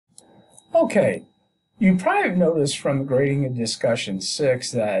Okay, you probably have noticed from the grading of discussion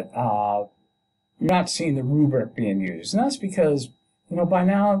 6 that you're not seeing the rubric being used. And that's because, by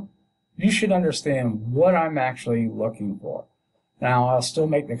now you should understand what I'm actually looking for. Now, I'll still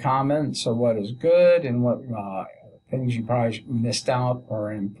make the comments of what is good and what things you probably missed out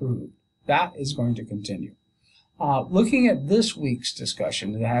or improved. That is going to continue. Looking at this week's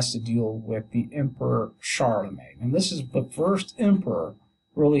discussion, it has to deal with the Emperor Charlemagne. And this is the first emperor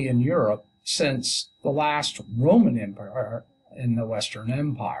really in Europe since the last Roman Empire in the Western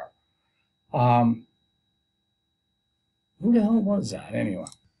Empire. Who the hell was that anyway?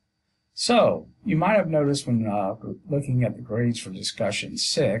 So you might have noticed when looking at the grades for discussion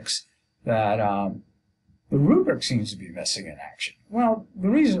 6 that the rubric seems to be missing in action. Well, the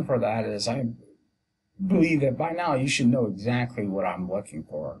reason for that is I believe that by now you should know exactly what I'm looking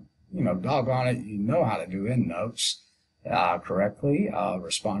for. Doggone it, you know how to do endnotes correctly,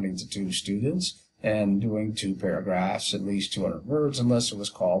 responding to 2 students, and doing 2 paragraphs, at least 200 words, unless it was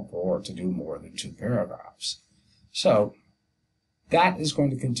called for to do more than 2 paragraphs. So that is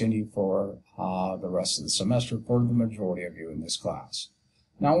going to continue for the rest of the semester for the majority of you in this class.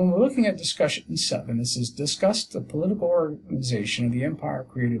 Now, when we're looking at discussion 7, this is discuss the political organization of the empire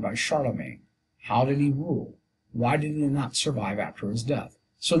created by Charlemagne. How did he rule? Why did he not survive after his death?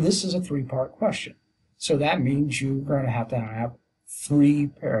 So this is a 3-part question. So that means you're going to have 3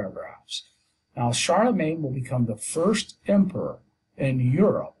 paragraphs. Now, Charlemagne will become the first emperor in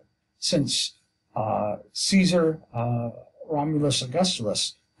Europe since Caesar Romulus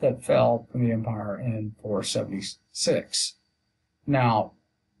Augustulus that fell from the empire in 476. Now,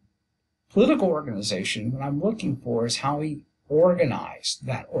 political organization, what I'm looking for is how he organized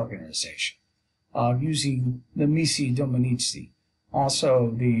that organization using the Missi Dominici.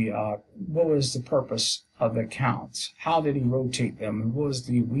 Also, what was the purpose of the counts? How did he rotate them, and what was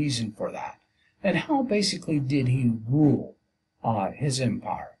the reason for that? And how basically did he rule his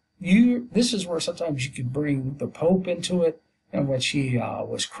empire? This is where sometimes you could bring the Pope into it, in which he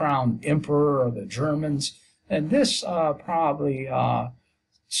was crowned emperor of the Germans. And this probably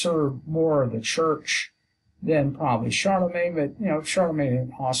served more of the church than probably Charlemagne, but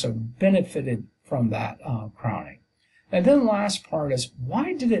Charlemagne also benefited from that crowning. And then the last part is,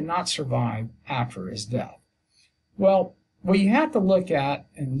 why did it not survive after his death? Well, what you have to look at,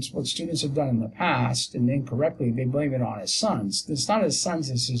 and what students have done in the past, and incorrectly, they blame it on his sons. It's not his sons,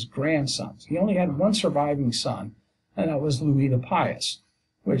 it's his grandsons. He only had one surviving son, and that was Louis the Pious,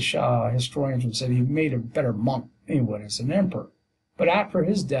 which historians would say he made a better monk than he would as an emperor. But after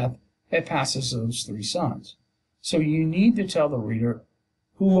his death, it passes those 3 sons. So you need to tell the reader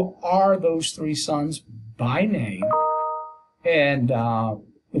who are those 3 sons by name, and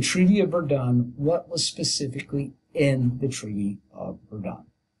the Treaty of Verdun, what was specifically in the Treaty of Verdun.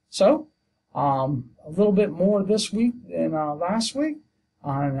 So, a little bit more this week than last week.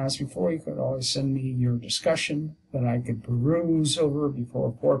 And as before, you could always send me your discussion that I could peruse over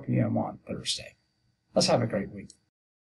before 4 p.m. on Thursday. Let's have a great week.